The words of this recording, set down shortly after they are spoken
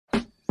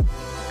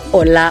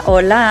Hola,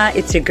 hola,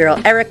 it's your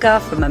girl Erika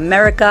from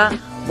America.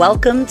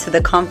 Welcome to the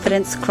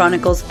Confidence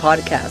Chronicles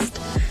podcast.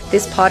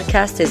 This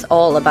podcast is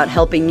all about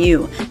helping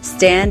you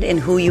stand in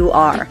who you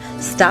are.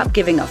 Stop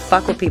giving a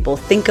fuck what people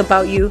think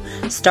about you.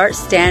 Start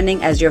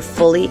standing as your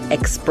fully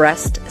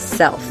expressed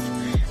self.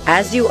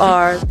 As you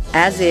are,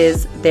 as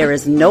is, there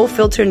is no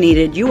filter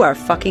needed. You are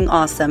fucking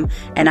awesome,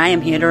 and I am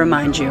here to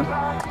remind you.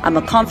 I'm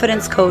a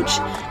confidence coach,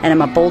 and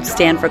I'm a bold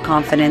stand for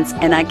confidence,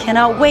 and I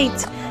cannot wait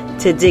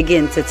to dig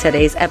into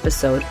today's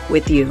episode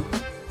with you.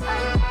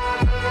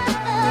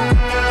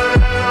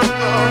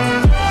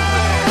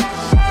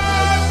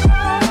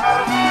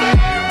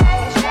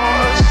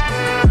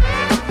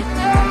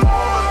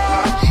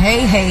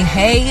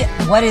 Hey,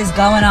 what is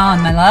going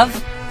on, my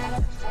love?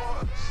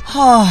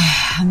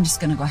 I'm just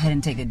going to go ahead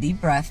and take a deep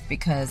breath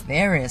because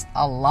there is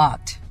a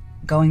lot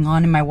going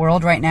on in my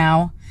world right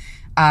now.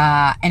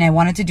 And I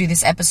wanted to do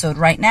this episode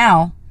right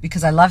now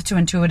because I love to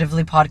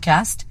intuitively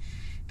podcast,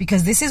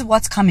 because this is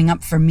what's coming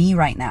up for me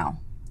right now.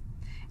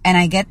 And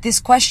I get this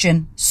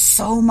question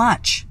so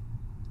much.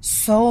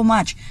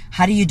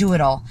 How do you do it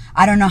all?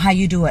 I don't know how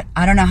you do it.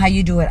 I don't know how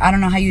you do it. I don't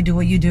know how you do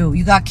what you do.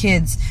 You got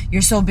kids.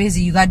 You're so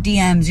busy. You got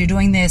DMs. You're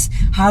doing this.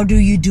 How do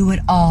you do it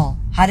all?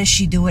 How does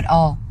she do it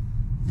all?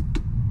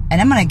 And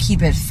I'm going to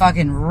keep it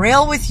fucking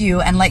real with you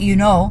and let you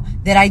know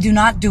that I do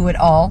not do it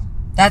all.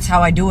 That's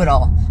how I do it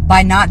all.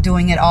 By not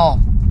doing it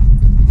all.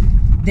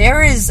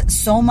 There is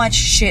so much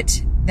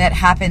shit that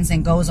happens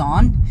and goes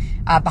on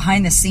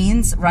behind the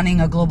scenes, running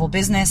a global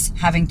business,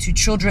 having 2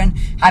 children,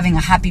 having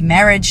a happy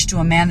marriage to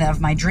a man of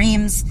my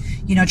dreams,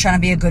 trying to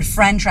be a good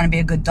friend, trying to be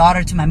a good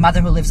daughter to my mother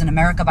who lives in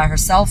America by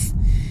herself,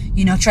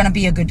 trying to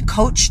be a good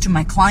coach to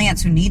my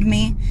clients who need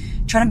me,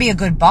 trying to be a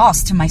good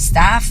boss to my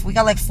staff. We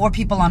got like 4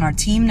 people on our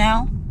team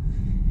now.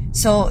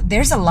 So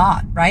there's a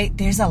lot, right?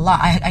 There's a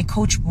lot. I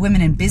coach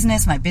women in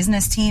business, my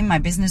business team, my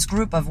business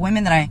group of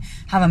women that I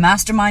have a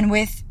mastermind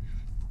with.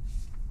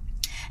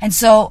 And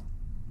so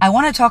I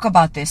want to talk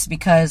about this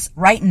because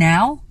right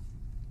now,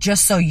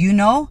 just so you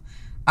know,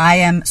 I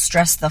am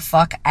stressed the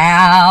fuck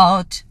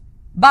out.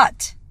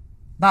 But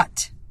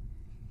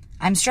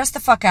I'm stressed the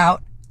fuck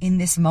out in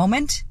this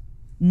moment,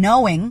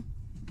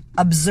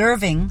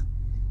 observing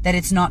that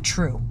it's not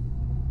true.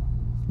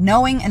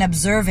 Knowing and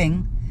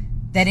observing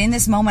that in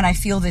this moment I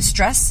feel this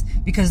stress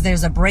because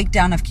there's a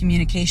breakdown of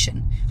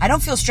communication. I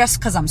don't feel stressed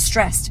because I'm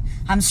stressed.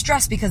 I'm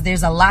stressed because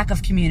there's a lack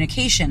of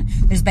communication.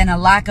 There's been a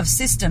lack of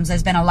systems.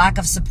 There's been a lack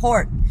of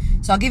support.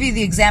 So I'll give you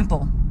the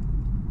example.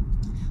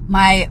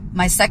 My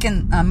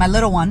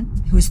little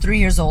one, who's 3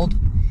 years old,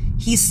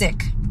 he's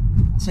sick.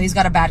 So he's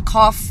got a bad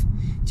cough,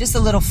 just a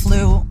little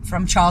flu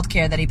from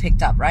childcare that he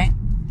picked up, right?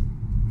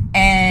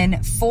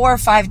 And 4 or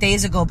 5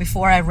 days ago,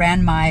 before I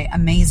ran my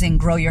amazing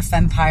Grow Your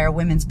Fempire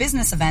women's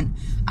business event,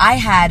 I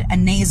had a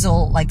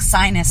nasal,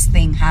 sinus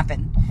thing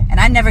happen.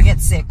 And I never get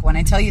sick. When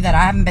I tell you that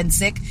I haven't been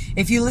sick,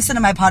 if you listen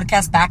to my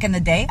podcast back in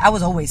the day, I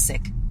was always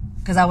sick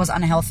because I was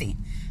unhealthy.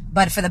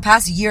 But for the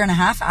past year and a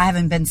half, I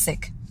haven't been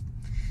sick.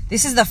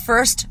 This is the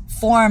first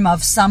form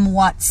of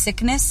somewhat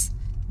sickness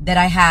that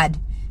I had.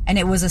 And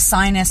it was a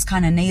sinus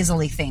kind of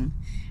nasally thing.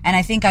 And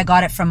I think I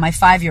got it from my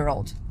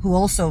 5-year-old, who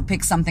also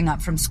picked something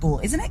up from school.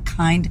 Isn't it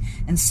kind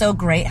and so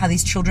great how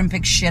these children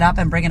pick shit up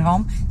and bring it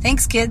home?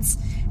 Thanks, kids.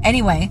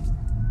 Anyway,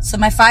 so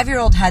my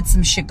 5-year-old had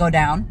some shit go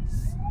down.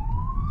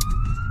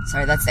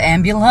 Sorry, that's the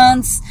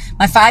ambulance.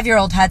 My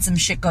 5-year-old had some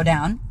shit go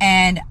down,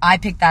 and I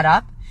picked that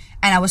up.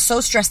 And I was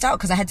so stressed out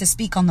because I had to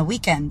speak on the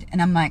weekend.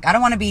 And I'm like, I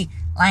don't want to be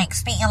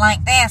speaking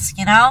like this,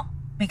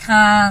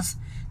 because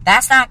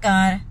that's not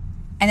good.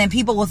 And then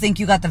people will think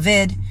you got the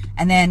vid.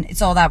 And then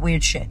it's all that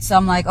weird shit. So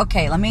I'm like,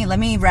 okay, let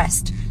me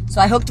rest.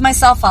 So I hooked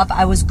myself up.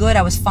 I was good.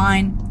 I was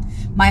fine.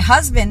 My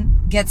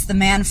husband gets the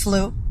man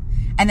flu.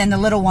 And then the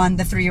little one,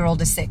 the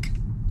 3-year-old, is sick.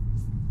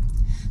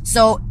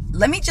 So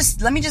let me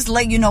just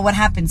let you know what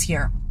happens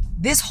here.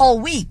 This whole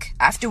week,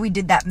 after we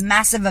did that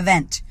massive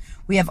event,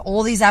 we have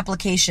all these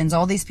applications,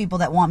 all these people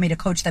that want me to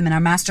coach them in our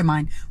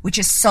mastermind, which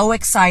is so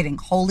exciting.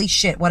 Holy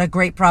shit, what a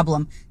great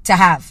problem to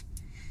have.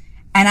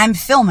 And I'm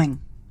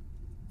filming.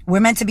 We're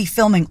meant to be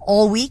filming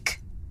all week.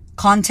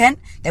 Content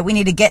that we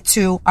need to get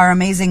to our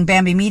amazing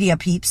Bambi Media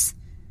peeps,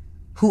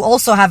 who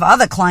also have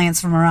other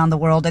clients from around the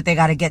world that they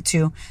got to get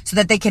to so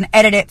that they can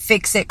edit it,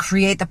 fix it,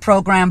 create the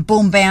program,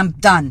 boom, bam,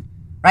 done.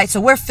 Right?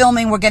 So we're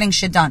filming, we're getting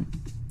shit done.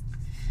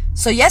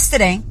 So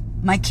yesterday,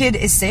 my kid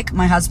is sick,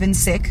 my husband's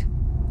sick.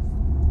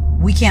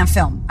 We can't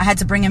film. I had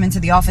to bring him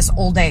into the office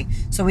all day.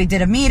 So we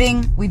did a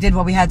meeting, we did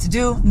what we had to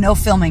do, no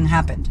filming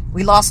happened.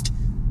 We lost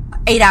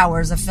 8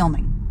 hours of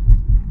filming.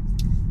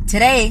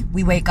 Today,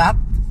 we wake up,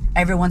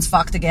 everyone's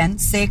fucked again,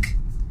 sick.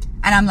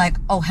 And I'm like,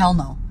 oh, hell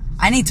no.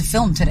 I need to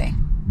film today.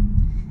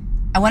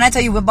 And when I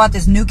tell you we bought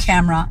this new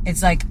camera,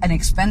 it's like an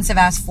expensive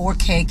ass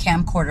 4K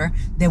camcorder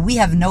that we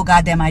have no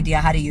goddamn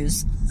idea how to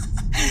use.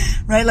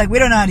 Right? We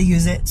don't know how to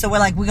use it. So we're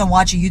going to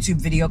watch a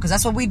YouTube video because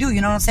that's what we do.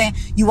 You know what I'm saying?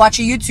 You watch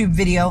a YouTube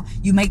video,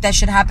 you make that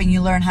shit happen,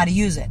 you learn how to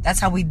use it. That's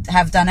how we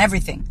have done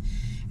everything.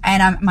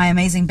 And my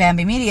amazing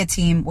Bambi Media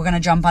team, we're going to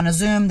jump on a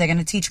Zoom. They're going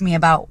to teach me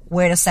about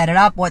where to set it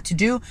up, what to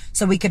do,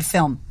 so we could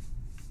film.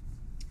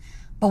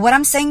 But what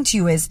I'm saying to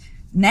you is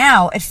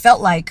now it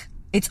felt like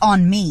it's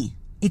on me.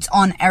 It's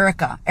on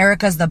Erika.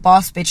 Erika's the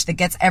boss bitch that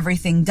gets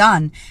everything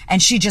done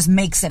and she just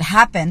makes it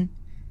happen.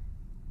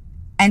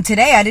 And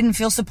today I didn't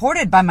feel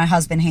supported by my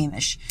husband,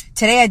 Hamish.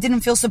 Today I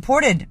didn't feel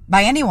supported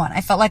by anyone.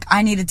 I felt like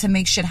I needed to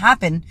make shit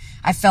happen.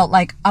 I felt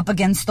like up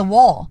against the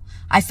wall.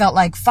 I felt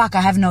like, fuck, I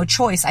have no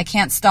choice. I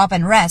can't stop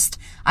and rest.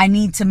 I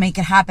need to make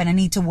it happen. I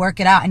need to work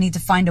it out. I need to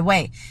find a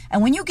way.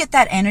 And when you get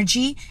that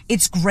energy,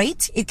 it's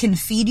great. It can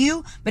feed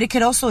you, but it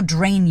could also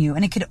drain you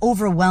and it could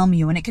overwhelm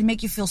you and it can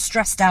make you feel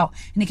stressed out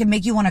and it can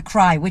make you want to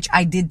cry, which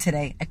I did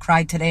today. I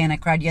cried today and I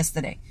cried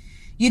yesterday.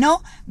 You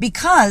know,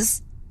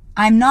 because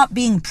I'm not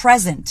being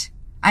present.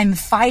 I'm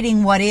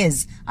fighting what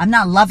is. I'm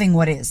not loving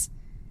what is.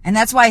 And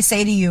that's why I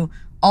say to you,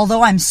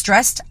 although I'm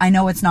stressed, I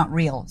know it's not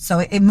real. So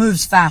it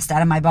moves fast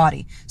out of my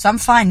body. So I'm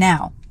fine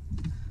now.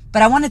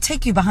 But I want to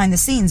take you behind the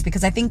scenes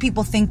because I think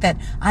people think that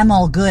I'm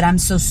all good. I'm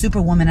so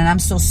superwoman and I'm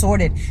so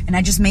sorted and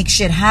I just make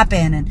shit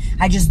happen and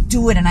I just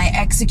do it and I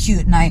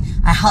execute and I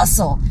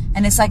hustle.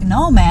 And it's like,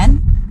 no,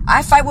 man.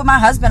 I fight with my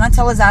husband. I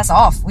tell his ass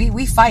off.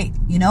 We fight,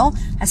 you know?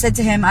 I said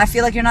to him, I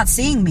feel like you're not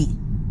seeing me.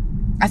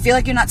 I feel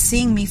like you're not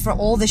seeing me for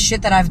all the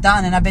shit that I've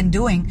done and I've been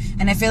doing.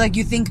 And I feel like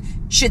you think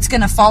shit's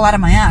going to fall out of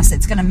my ass.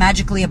 It's going to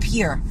magically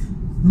appear.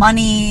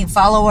 Money,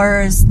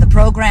 followers, the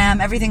program,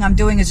 everything I'm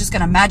doing is just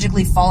going to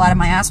magically fall out of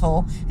my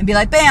asshole and be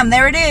like, bam,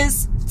 there it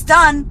is. It's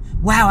done.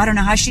 Wow, I don't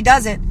know how she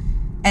does it.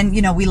 And,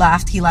 you know, we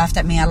laughed. He laughed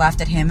at me. I laughed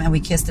at him and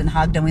we kissed and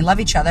hugged and we love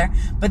each other.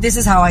 But this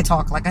is how I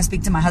talk. Like I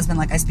speak to my husband,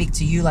 like I speak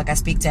to you, like I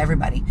speak to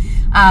everybody.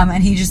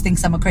 And he just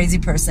thinks I'm a crazy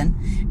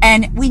person.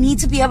 And we need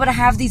to be able to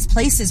have these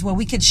places where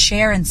we could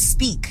share and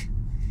speak.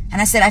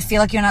 And I said, I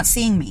feel like you're not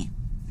seeing me.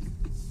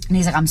 And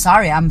he's like, I'm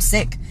sorry, I'm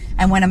sick.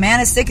 And when a man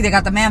is sick, they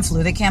got the man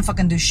flu. They can't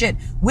fucking do shit.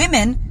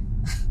 Women,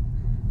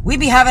 we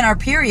be having our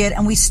period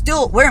and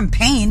we're in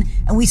pain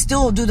and we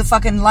still do the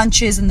fucking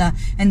lunches and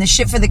the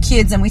shit for the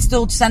kids and we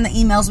still send the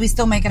emails. We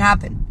still make it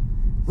happen.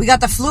 We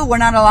got the flu. We're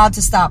not allowed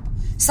to stop.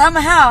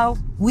 Somehow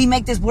we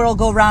make this world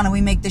go round and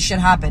we make this shit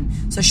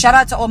happen. So shout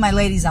out to all my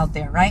ladies out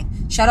there, right?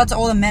 Shout out to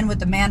all the men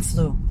with the man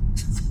flu.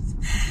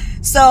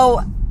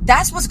 So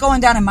that's what's going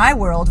down in my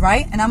world,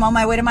 right? And I'm on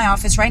my way to my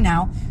office right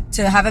now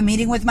to have a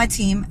meeting with my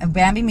team at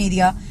Bambi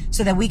Media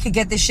so that we could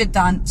get this shit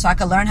done so I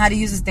could learn how to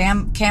use this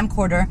damn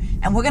camcorder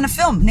and we're going to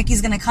film.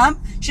 Nikki's going to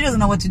come. She doesn't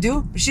know what to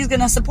do, but she's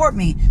going to support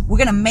me. We're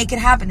going to make it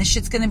happen. This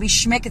shit's going to be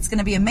schmick. It's going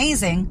to be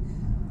amazing.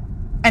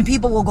 And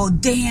people will go,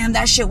 damn,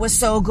 that shit was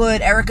so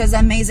good. Erika's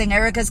amazing.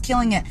 Erika's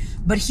killing it.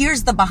 But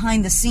here's the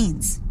behind the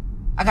scenes.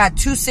 I got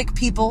 2 sick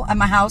people at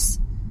my house.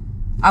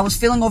 I was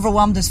feeling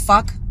overwhelmed as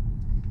fuck.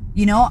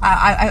 You know,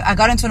 I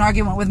got into an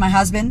argument with my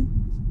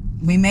husband.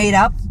 We made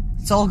up.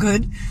 It's all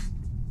good.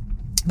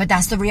 But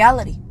that's the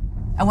reality.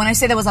 And when I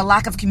say there was a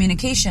lack of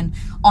communication,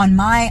 on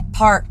my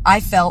part, I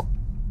felt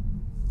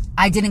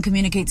I didn't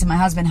communicate to my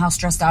husband how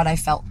stressed out I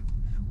felt,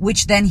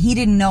 which then he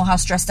didn't know how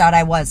stressed out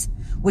I was,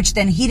 which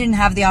then he didn't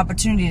have the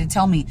opportunity to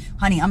tell me,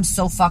 honey, I'm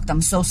so fucked.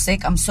 I'm so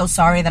sick. I'm so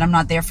sorry that I'm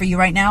not there for you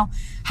right now.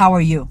 How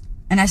are you?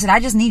 And I said, I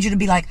just need you to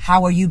be like,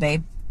 how are you,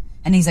 babe?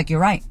 And he's like, you're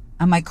right.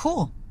 I'm like,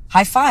 cool.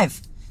 High five.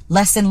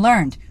 Lesson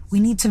learned. We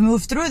need to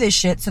move through this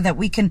shit so that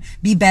we can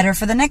be better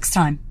for the next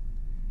time.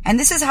 And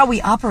this is how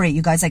we operate,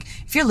 you guys. Like,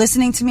 if you're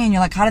listening to me and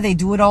you're like, how do they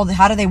do it all?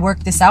 How do they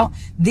work this out?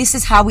 This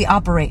is how we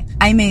operate.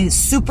 I'm a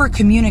super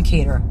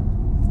communicator.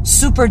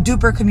 Super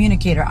duper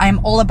communicator. I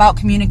am all about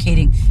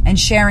communicating and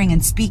sharing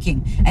and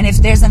speaking. And if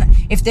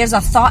there's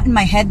a thought in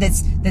my head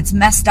that's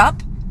messed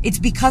up, it's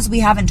because we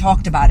haven't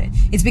talked about it.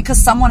 It's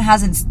because someone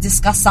hasn't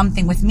discussed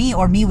something with me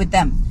or me with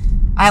them.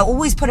 I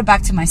always put it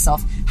back to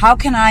myself. How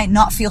can I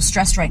not feel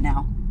stressed right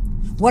now?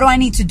 What do I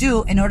need to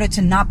do in order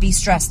to not be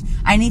stressed?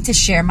 I need to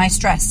share my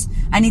stress.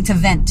 I need to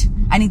vent.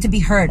 I need to be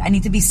heard. I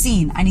need to be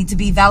seen. I need to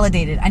be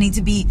validated. I need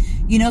to be,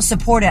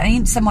 supported. I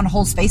need someone to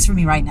hold space for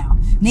me right now.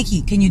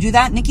 Nikki, can you do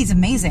that? Nikki's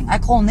amazing. I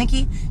call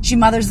Nikki. She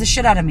mothers the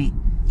shit out of me.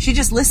 She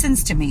just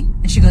listens to me.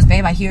 And she goes,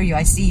 babe, I hear you.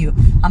 I see you.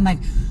 I'm like,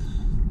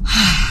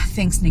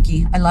 thanks,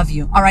 Nikki. I love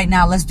you. All right,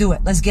 now let's do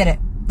it. Let's get it.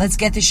 Let's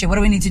get this shit. What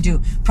do we need to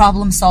do?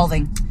 Problem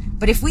solving.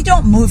 But if we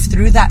don't move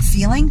through that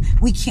feeling,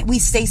 we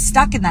stay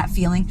stuck in that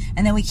feeling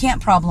and then we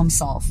can't problem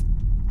solve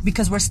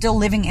because we're still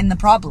living in the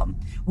problem.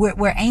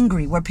 We're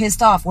angry. We're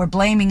pissed off. We're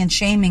blaming and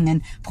shaming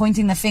and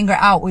pointing the finger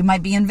out. We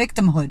might be in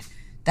victimhood.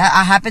 That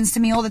happens to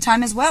me all the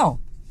time as well.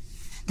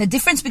 The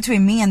difference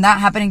between me and that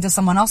happening to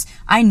someone else,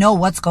 I know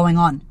what's going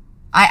on.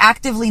 I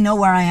actively know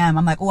where I am.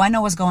 I'm like, oh, I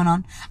know what's going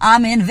on.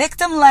 I'm in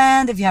victim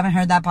land. If you haven't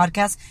heard that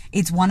podcast,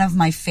 it's one of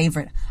my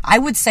favorite. I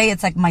would say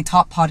it's like my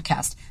top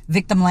podcast.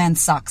 Victim land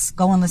sucks.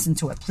 Go and listen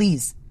to it,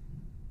 please.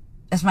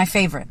 That's my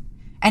favorite.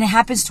 And it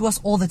happens to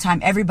us all the time.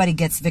 Everybody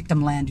gets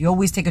victim land. You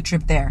always take a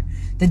trip there.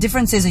 The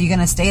difference is, are you going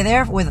to stay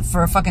there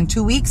for fucking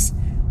 2 weeks?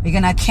 Are you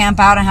going to camp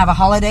out and have a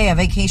holiday, a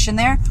vacation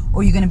there? Or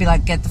are you going to be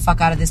like, get the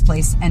fuck out of this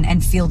place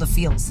and feel the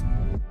feels?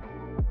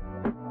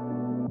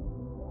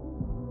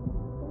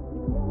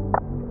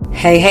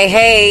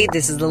 Hey,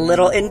 this is a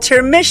little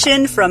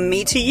intermission from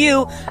me to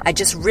you. I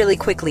just really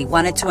quickly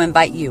wanted to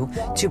invite you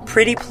to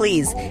pretty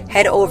please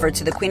head over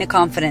to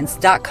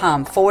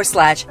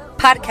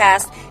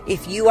thequeenofconfidence.com/podcast.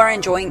 If you are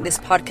enjoying this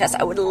podcast,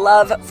 I would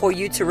love for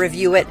you to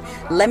review it.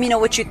 Let me know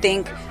what you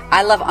think.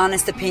 I love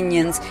honest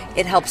opinions.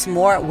 It helps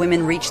more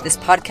women reach this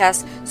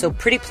podcast. So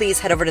pretty please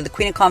head over to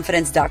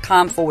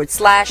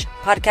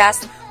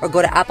thequeenofconfidence.com/podcast or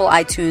go to Apple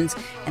iTunes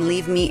and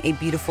leave me a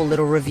beautiful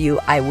little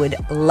review. I would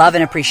love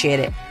and appreciate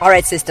it. All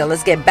right, sister,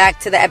 let's get back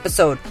to the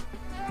episode.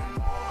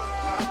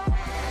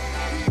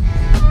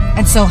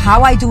 And so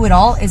how I do it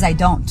all is I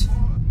don't.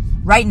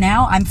 Right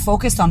now, I'm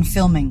focused on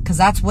filming because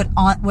that's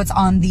what's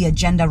on the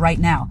agenda right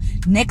now.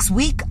 Next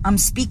week, I'm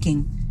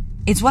speaking.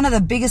 It's one of the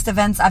biggest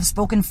events I've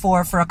spoken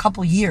for a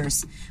couple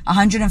years.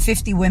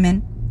 150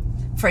 women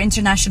for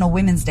International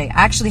Women's Day.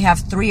 I actually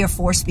have 3 or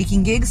 4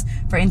 speaking gigs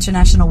for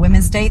International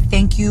Women's Day.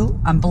 Thank you.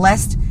 I'm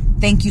blessed.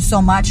 Thank you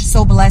so much.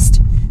 So blessed.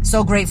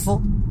 So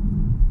grateful.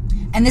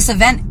 And this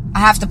event, I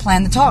have to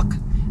plan the talk.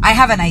 I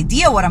have an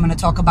idea what I'm going to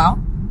talk about,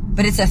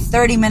 but it's a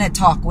 30-minute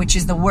talk, which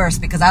is the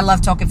worst because I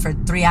love talking for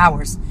 3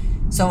 hours.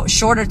 So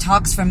shorter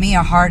talks for me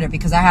are harder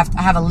because I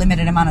have a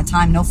limited amount of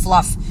time, no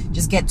fluff,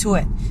 just get to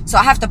it. So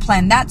I have to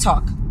plan that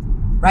talk,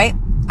 right?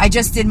 I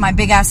just did my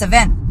big ass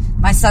event.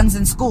 My son's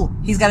in school.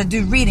 He's got to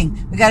do reading.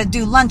 We got to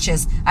do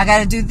lunches. I got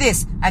to do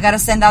this. I got to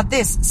send out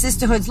this.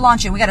 Sisterhood's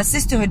launching. We got a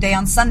Sisterhood Day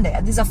on Sunday.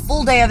 This is a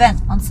full day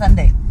event on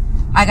Sunday.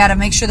 I got to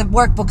make sure the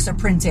workbooks are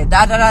printed.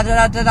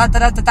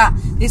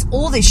 There's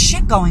all this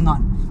shit going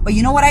on. But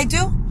you know what I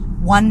do?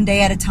 One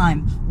day at a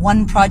time.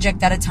 One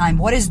project at a time.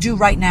 What is due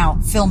right now?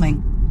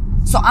 Filming.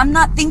 So I'm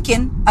not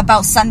thinking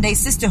about Sunday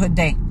Sisterhood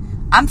Day.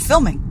 I'm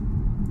filming.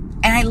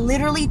 And I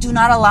literally do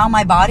not allow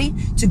my body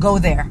to go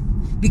there.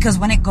 Because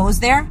when it goes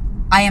there,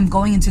 I am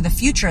going into the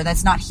future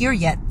that's not here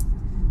yet.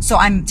 So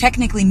I'm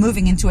technically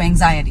moving into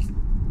anxiety.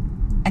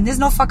 And there's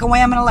no fucking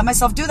way I'm going to let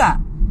myself do that.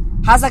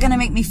 How's that going to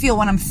make me feel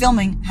when I'm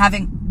filming,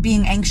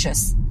 being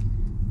anxious?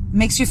 It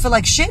makes you feel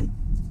like shit.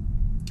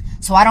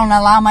 So I don't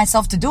allow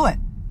myself to do it.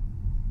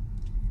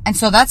 And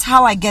so that's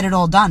how I get it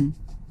all done.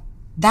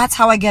 That's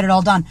how I get it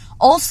all done.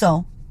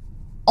 Also,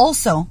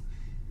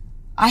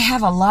 I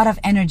have a lot of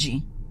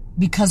energy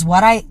because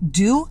what I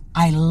do,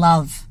 I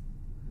love.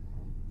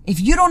 If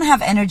you don't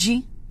have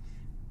energy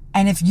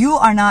and if you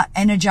are not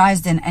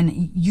energized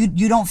and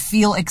you don't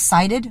feel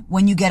excited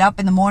when you get up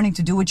in the morning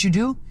to do what you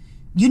do,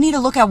 you need to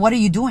look at what are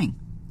you doing?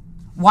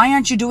 Why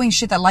aren't you doing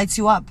shit that lights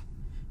you up?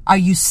 Are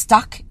you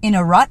stuck in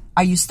a rut?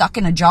 Are you stuck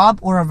in a job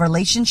or a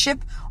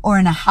relationship or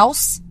in a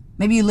house?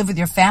 Maybe you live with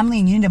your family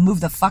and you need to move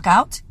the fuck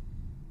out.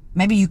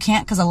 Maybe you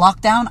can't because of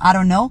lockdown. I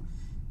don't know.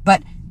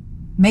 But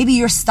maybe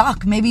you're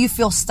stuck. Maybe you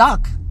feel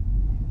stuck.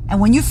 And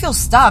when you feel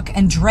stuck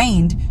and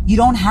drained, you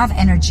don't have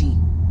energy.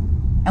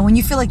 And when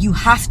you feel like you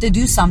have to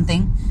do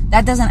something,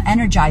 that doesn't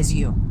energize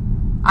you.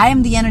 I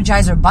am the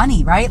Energizer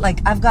Bunny, right?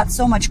 Like I've got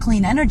so much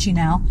clean energy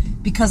now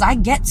because I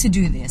get to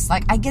do this.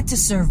 Like I get to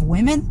serve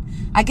women.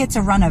 I get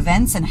to run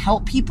events and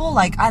help people.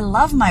 Like I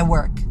love my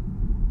work.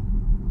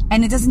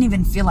 And it doesn't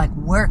even feel like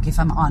work if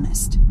I'm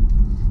honest.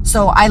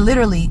 So I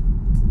literally,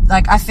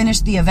 I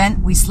finished the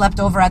event. We slept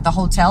over at the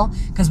hotel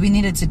because we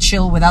needed to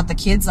chill without the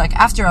kids. Like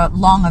after a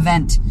long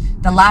event,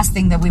 the last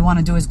thing that we want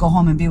to do is go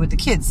home and be with the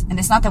kids. And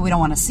it's not that we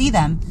don't want to see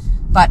them,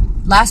 but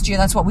last year,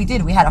 that's what we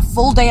did. We had a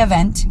full day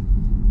event,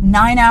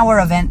 9-hour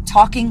event,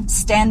 talking,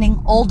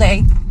 standing all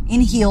day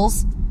in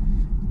heels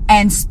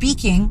and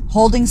speaking,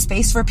 holding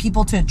space for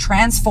people to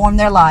transform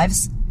their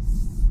lives,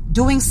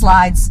 doing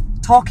slides,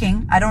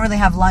 talking. I don't really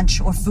have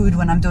lunch or food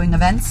when I'm doing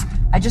events.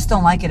 I just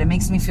don't like it. It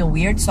makes me feel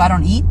weird, so I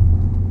don't eat.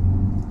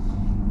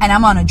 And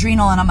I'm on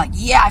adrenal and I'm like,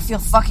 yeah, I feel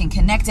fucking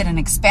connected and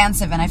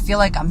expansive and I feel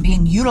like I'm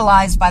being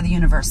utilized by the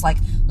universe. Like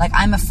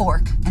I'm a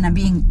fork and I'm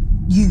being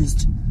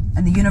used.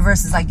 And the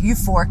universe is like, you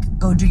fork,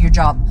 go do your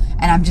job.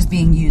 And I'm just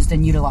being used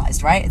and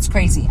utilized, right? It's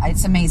crazy.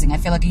 It's amazing. I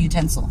feel like a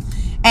utensil.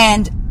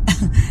 And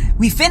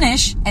we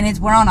finish and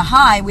we're on a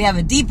high. We have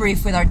a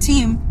debrief with our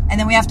team and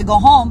then we have to go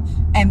home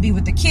and be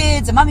with the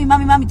kids and mommy,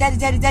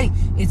 daddy.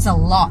 It's a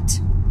lot.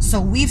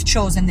 So we've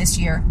chosen this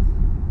year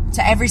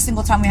to every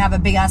single time we have a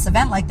big ass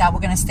event like that, we're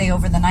going to stay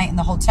over the night in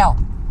the hotel.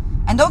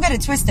 And don't get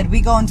it twisted.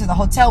 We go into the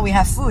hotel, we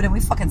have food and we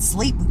fucking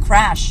sleep, we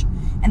crash.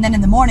 And then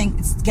in the morning,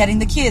 it's getting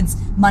the kids.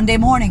 Monday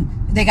morning,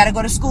 they got to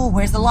go to school.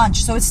 Where's the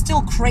lunch? So it's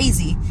still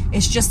crazy.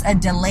 It's just a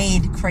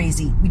delayed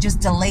crazy. We just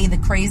delay the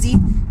crazy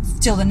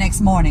till the next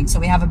morning. So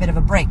we have a bit of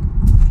a break.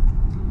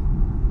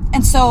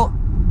 And so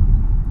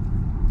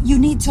you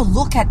need to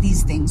look at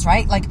these things,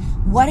 right? Like,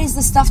 what is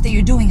the stuff that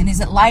you're doing and is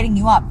it lighting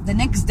you up? The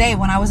next day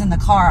when I was in the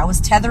car, I was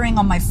tethering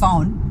on my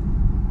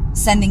phone,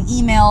 sending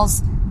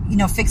emails,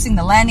 fixing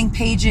the landing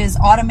pages,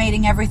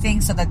 automating everything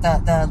so that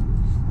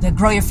the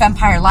Grow Your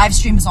Fempire live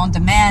stream is on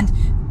demand,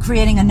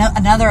 creating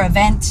another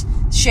event,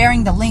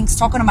 sharing the links,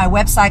 talking to my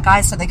website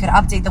guys so they could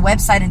update the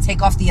website and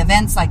take off the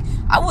events. Like,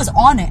 I was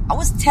on it. I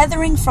was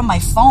tethering from my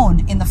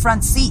phone in the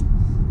front seat.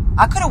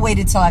 I could have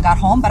waited till I got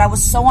home, but I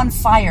was so on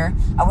fire.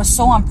 I was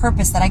so on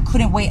purpose that I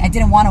couldn't wait. I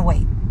didn't want to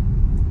wait.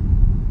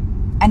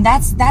 And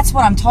that's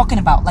what I'm talking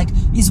about. Like,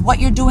 is what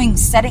you're doing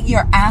setting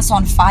your ass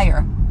on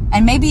fire?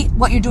 And maybe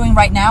what you're doing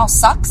right now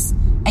sucks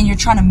and you're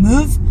trying to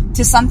move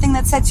to something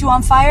that sets you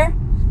on fire.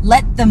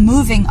 Let the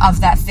moving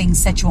of that thing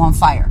set you on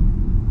fire.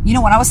 You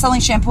know, when I was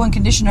selling shampoo and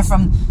conditioner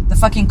from the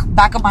fucking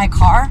back of my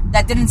car,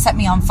 that didn't set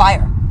me on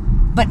fire.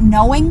 But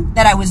knowing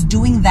that I was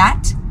doing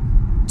that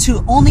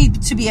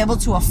to be able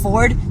to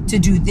afford to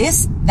do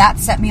this, that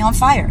set me on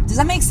fire. Does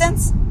that make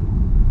sense?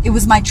 It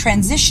was my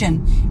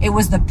transition. It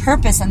was the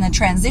purpose and the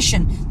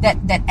transition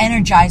that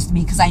energized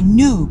me, because I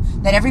knew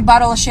that every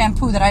bottle of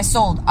shampoo that I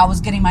sold, I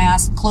was getting my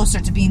ass closer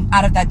to being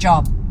out of that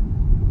job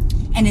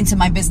and into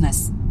my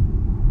business.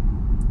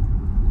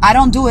 I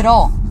don't do it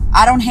all.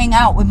 I don't hang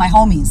out with my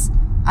homies.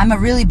 I'm a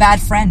really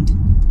bad friend.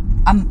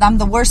 I'm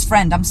the worst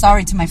friend. I'm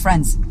sorry to my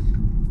friends.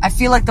 I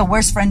feel like the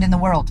worst friend in the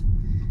world.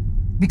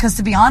 Because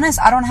to be honest,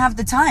 I don't have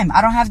the time.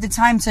 I don't have the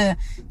time to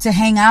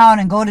hang out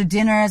and go to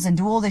dinners and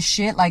do all this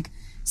shit. Like,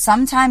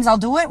 sometimes I'll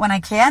do it when I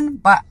can,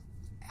 but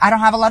I don't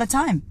have a lot of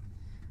time.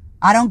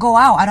 I don't go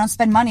out. I don't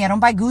spend money. I don't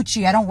buy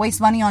Gucci. I don't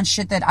waste money on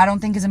shit that I don't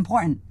think is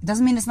important. It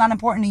doesn't mean it's not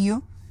important to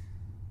you.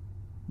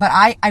 But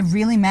I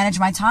really manage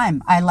my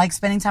time. I like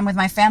spending time with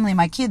my family and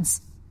my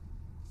kids.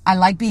 I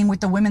like being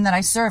with the women that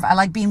I serve. I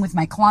like being with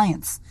my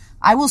clients.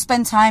 I will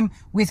spend time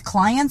with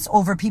clients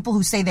over people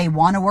who say they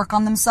want to work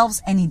on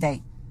themselves any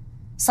day.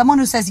 Someone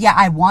who says, yeah,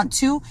 I want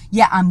to.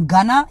 Yeah, I'm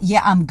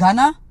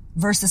gonna.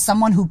 Versus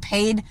someone who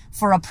paid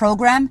for a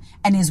program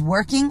and is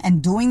working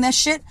and doing this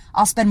shit,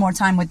 I'll spend more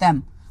time with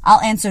them.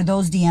 I'll answer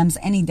those DMs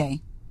any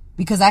day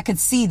because I could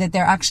see that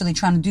they're actually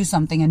trying to do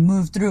something and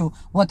move through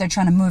what they're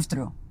trying to move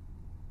through.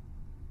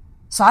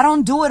 So I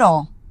don't do it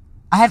all.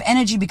 I have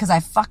energy because I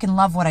fucking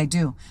love what I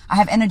do. I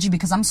have energy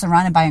because I'm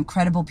surrounded by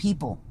incredible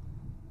people.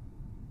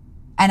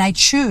 And I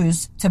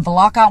choose to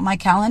block out my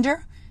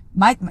calendar.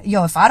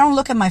 If I don't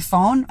look at my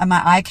phone, at my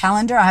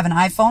iCalendar, I have an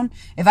iPhone.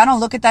 If I don't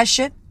look at that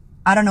shit,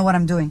 I don't know what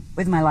I'm doing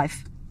with my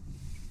life.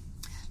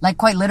 Like,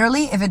 quite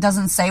literally, if it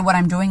doesn't say what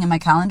I'm doing in my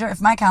calendar, if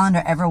my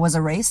calendar ever was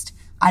erased,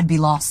 I'd be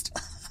lost.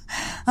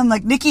 I'm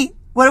like, Nikki,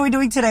 what are we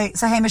doing today?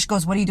 So Hamish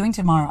goes, what are you doing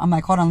tomorrow? I'm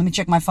like, hold on, let me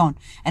check my phone.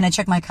 And I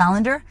check my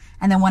calendar.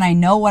 And then when I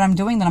know what I'm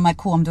doing, then I'm like,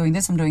 cool, I'm doing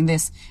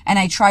this. And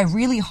I try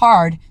really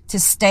hard to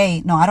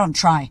stay. No, I don't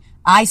try.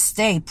 I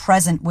stay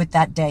present with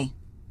that day.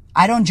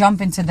 I don't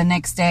jump into the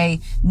next day,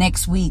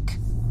 next week.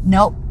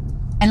 Nope.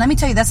 And let me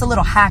tell you, that's a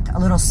little hack, a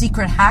little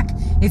secret hack.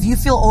 If you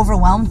feel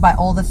overwhelmed by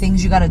all the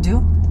things you got to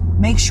do,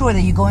 make sure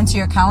that you go into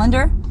your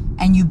calendar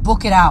and you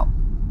book it out.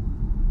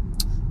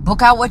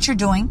 Book out what you're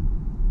doing.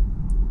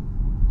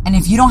 And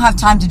if you don't have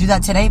time to do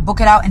that today, book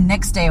it out in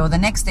next day or the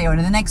next day or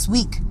the next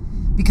week.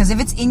 Because if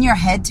it's in your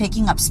head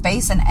taking up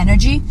space and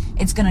energy,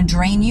 it's going to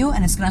drain you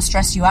and it's going to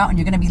stress you out and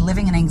you're going to be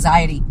living in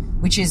anxiety,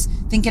 which is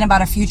thinking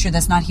about a future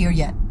that's not here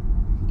yet.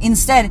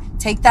 Instead,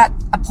 take that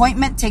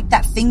appointment, take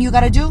that thing you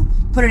got to do,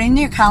 put it in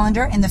your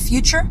calendar in the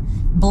future,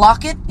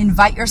 block it,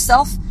 invite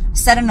yourself,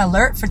 set an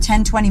alert for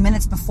 10, 20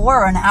 minutes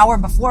before or an hour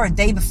before, a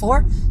day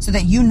before, so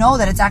that you know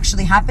that it's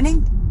actually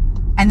happening,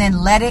 and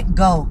then let it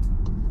go.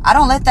 I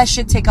don't let that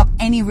shit take up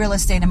any real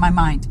estate in my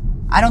mind.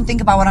 I don't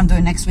think about what I'm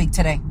doing next week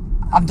today.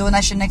 I'm doing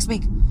that shit next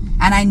week.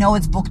 And I know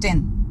it's booked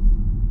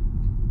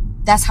in.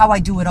 That's how I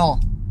do it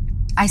all.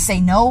 I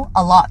say no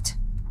a lot.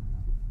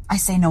 I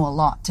say no a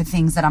lot to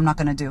things that I'm not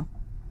going to do.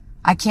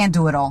 I can't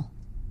do it all.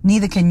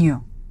 Neither can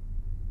you.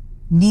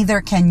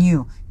 Neither can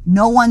you.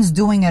 No one's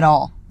doing it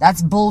all.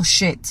 That's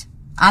bullshit.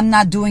 I'm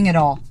not doing it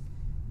all.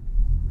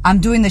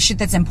 I'm doing the shit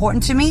that's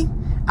important to me.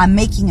 I'm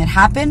making it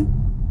happen.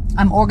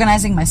 I'm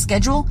organizing my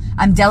schedule.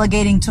 I'm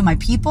delegating to my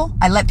people.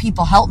 I let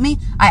people help me.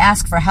 I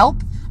ask for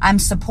help. I'm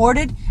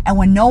supported. And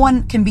when no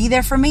one can be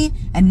there for me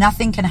and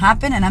nothing can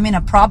happen and I'm in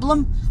a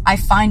problem, I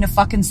find a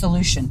fucking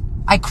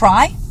solution. I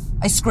cry.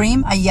 I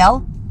scream. I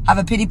yell. Have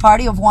a pity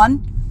party of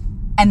one.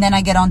 And then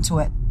I get onto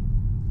it.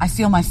 I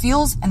feel my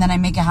feels and then I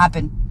make it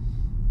happen.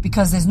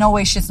 Because there's no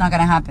way shit's not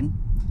going to happen.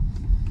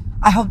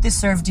 I hope this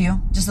served you.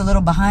 Just a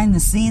little behind the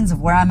scenes of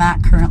where I'm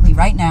at currently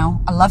right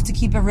now. I love to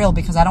keep it real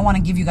because I don't want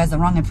to give you guys the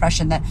wrong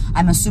impression that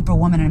I'm a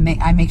superwoman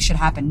and I make shit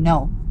happen.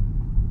 No.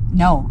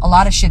 A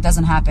lot of shit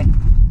doesn't happen.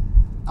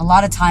 A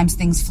lot of times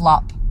things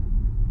flop.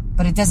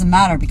 But it doesn't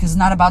matter because it's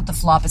not about the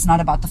flop. It's not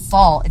about the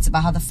fall. It's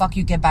about how the fuck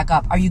you get back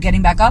up. Are you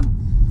getting back up?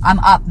 I'm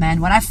up, man.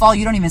 When I fall,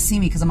 you don't even see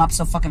me because I'm up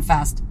so fucking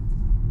fast.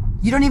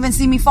 You don't even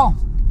see me fall.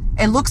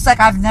 It looks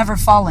like I've never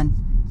fallen.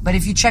 But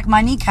if you check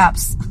my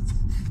kneecaps,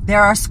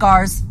 there are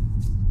scars.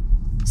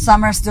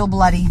 Some are still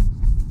bloody.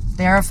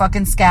 There are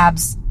fucking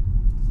scabs.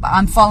 But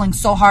I'm falling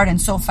so hard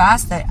and so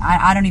fast that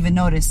I don't even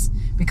notice.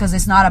 Because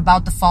it's not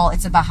about the fall.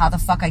 It's about how the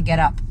fuck I get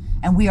up.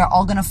 And we are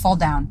all going to fall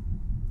down.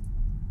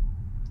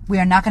 We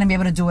are not going to be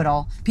able to do it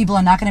all. People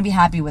are not going to be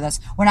happy with us.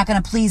 We're not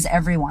going to please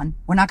everyone.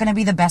 We're not going to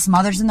be the best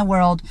mothers in the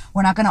world.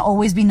 We're not going to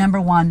always be number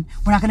one.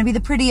 We're not going to be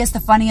the prettiest, the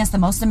funniest, the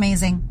most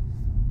amazing.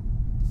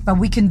 But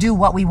we can do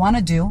what we want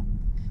to do.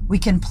 We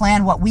can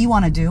plan what we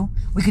want to do.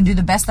 We can do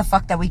the best the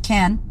fuck that we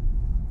can.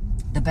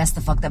 The best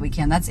the fuck that we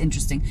can. That's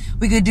interesting.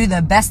 We could do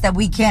the best that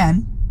we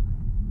can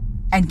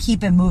and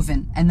keep it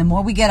moving. And the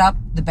more we get up,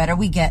 the better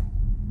we get.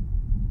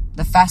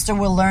 the faster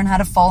we'll learn how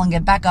to fall and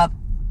get back up.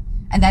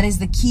 And that is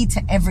the key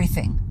to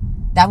everything.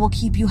 That will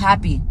keep you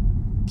happy.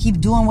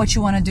 Keep doing what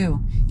you want to do.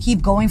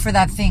 Keep going for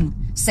that thing.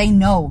 Say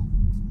no.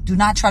 Do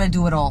not try to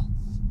do it all.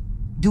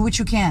 Do what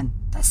you can.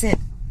 That's it.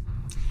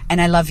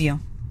 And I love you.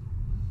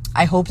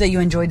 I hope that you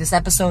enjoyed this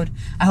episode.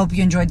 I hope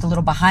you enjoyed the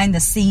little behind the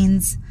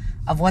scenes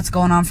of what's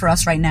going on for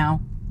us right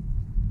now.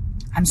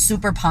 I'm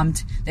super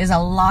pumped. There's a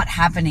lot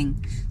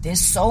happening. There's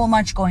so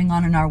much going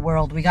on in our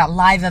world. We got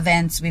live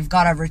events. We've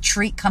got a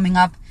retreat coming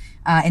up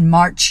in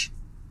March,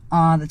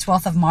 the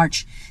 12th of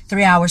March,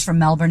 3 hours from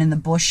Melbourne in the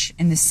bush,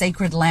 in this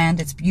sacred land.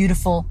 It's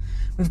beautiful.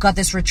 We've got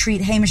this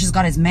retreat. Hamish has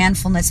got his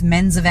Manfulness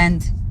men's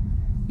event.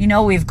 You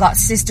know, we've got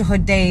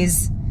sisterhood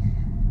days.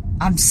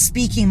 I'm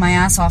speaking my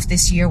ass off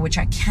this year, which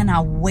I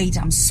cannot wait.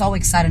 I'm so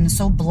excited and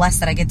so blessed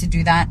that I get to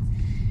do that.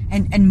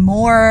 And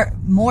more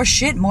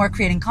shit, more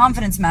creating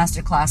confidence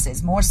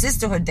masterclasses, more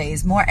sisterhood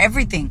days, more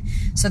everything.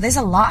 So there's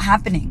a lot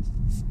happening.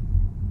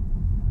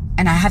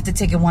 And I have to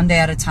take it one day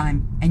at a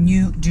time. And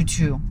you do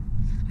too.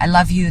 I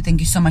love you.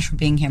 Thank you so much for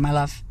being here, my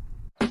love.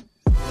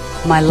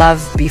 My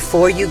love,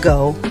 before you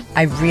go,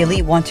 I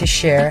really want to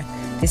share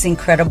this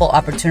incredible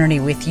opportunity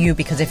with you,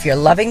 because if you're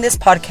loving this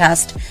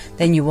podcast,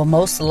 then you will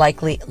most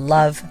likely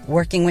love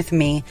working with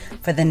me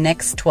for the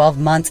next 12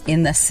 months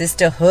in the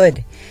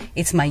sisterhood.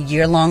 It's my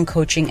year-long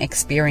coaching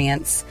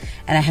experience,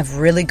 and I have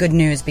really good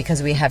news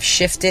because we have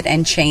shifted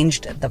and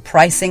changed the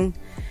pricing.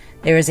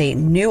 There is a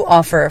new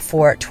offer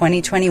for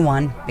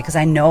 2021 because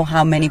I know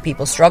how many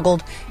people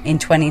struggled in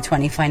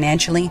 2020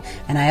 financially,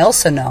 and I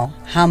also know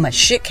how much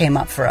shit came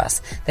up for us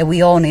that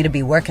we all need to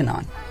be working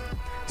on.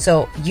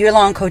 So,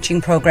 year-long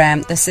coaching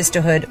program, the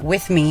sisterhood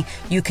with me.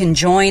 You can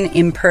join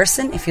in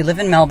person if you live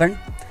in Melbourne,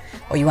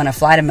 or you want to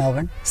fly to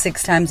Melbourne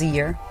 6 times a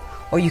year,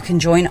 or you can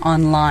join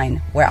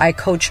online where I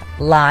coach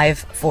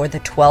live for the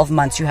 12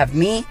 months. You have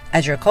me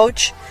as your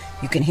coach.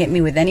 You can hit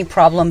me with any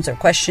problems or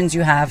questions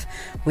you have.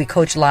 We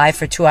coach live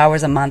for 2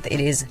 hours a month. It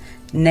is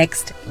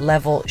next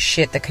level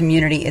shit. The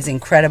community is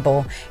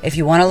incredible. If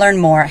you want to learn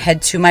more,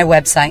 head to my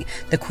website,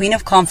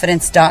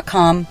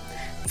 thequeenofconfidence.com/sisterhood,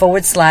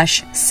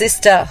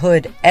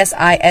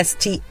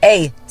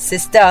 SISTA,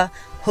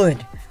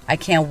 sisterhood. I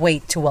can't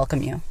wait to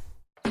welcome you.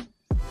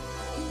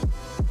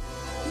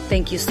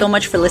 Thank you so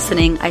much for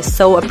listening. I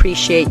so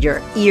appreciate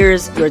your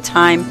ears, your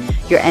time,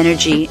 your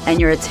energy, and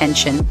your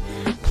attention.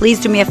 Please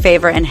do me a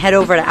favor and head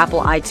over to Apple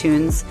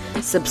iTunes,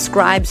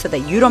 subscribe so that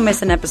you don't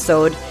miss an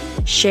episode,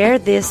 share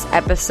this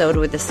episode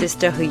with a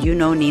sister who you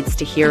know needs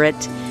to hear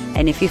it,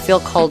 and if you feel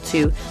called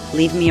to,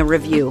 leave me a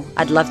review.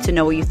 I'd love to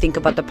know what you think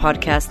about the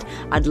podcast.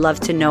 I'd love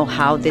to know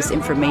how this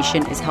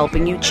information is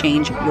helping you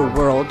change your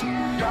world.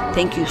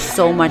 Thank you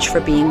so much for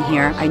being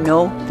here. I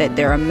know that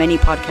there are many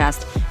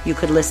podcasts you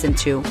could listen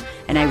to,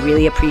 and I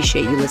really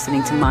appreciate you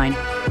listening to mine.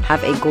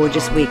 Have a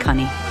gorgeous week,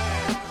 honey.